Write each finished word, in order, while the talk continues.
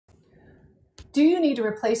Do you need to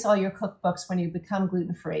replace all your cookbooks when you become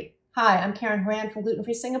gluten-free? Hi, I'm Horan from Gluten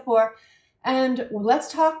Free Singapore, and let's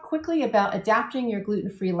talk quickly about adapting your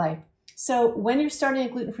gluten-free life. So when you're starting a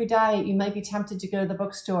gluten-free diet, you might be tempted to go to the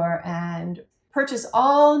bookstore and purchase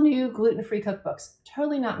all new gluten-free cookbooks.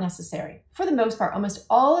 Totally not necessary. For the most part, almost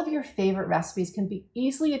all of your favorite recipes can be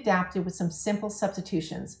easily adapted with some simple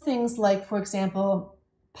substitutions. Things like, for example,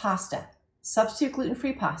 pasta. Substitute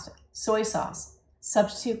gluten-free pasta, soy sauce,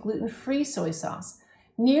 substitute gluten-free soy sauce.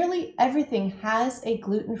 Nearly everything has a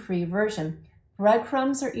gluten-free version.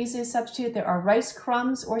 Breadcrumbs are easy to substitute. There are rice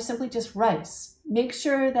crumbs or simply just rice. Make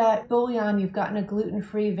sure that bouillon, you've gotten a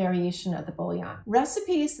gluten-free variation of the bouillon.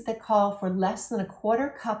 Recipes that call for less than a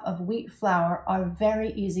quarter cup of wheat flour are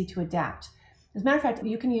very easy to adapt. As a matter of fact,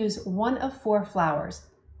 you can use one of 4 flours: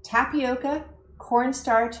 tapioca,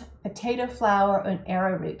 cornstarch, potato flour, and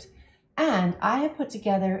arrowroot. And I have put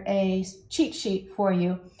together a cheat sheet for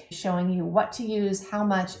you showing you what to use, how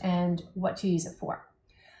much, and what to use it for.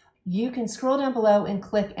 You can scroll down below and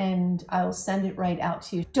click and I will send it right out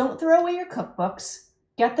to you. Don't throw away your cookbooks.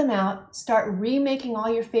 Get them out. Start remaking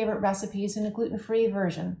all your favorite recipes in a gluten-free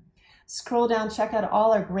version. Scroll down, check out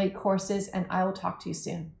all our great courses, and I will talk to you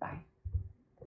soon. Bye.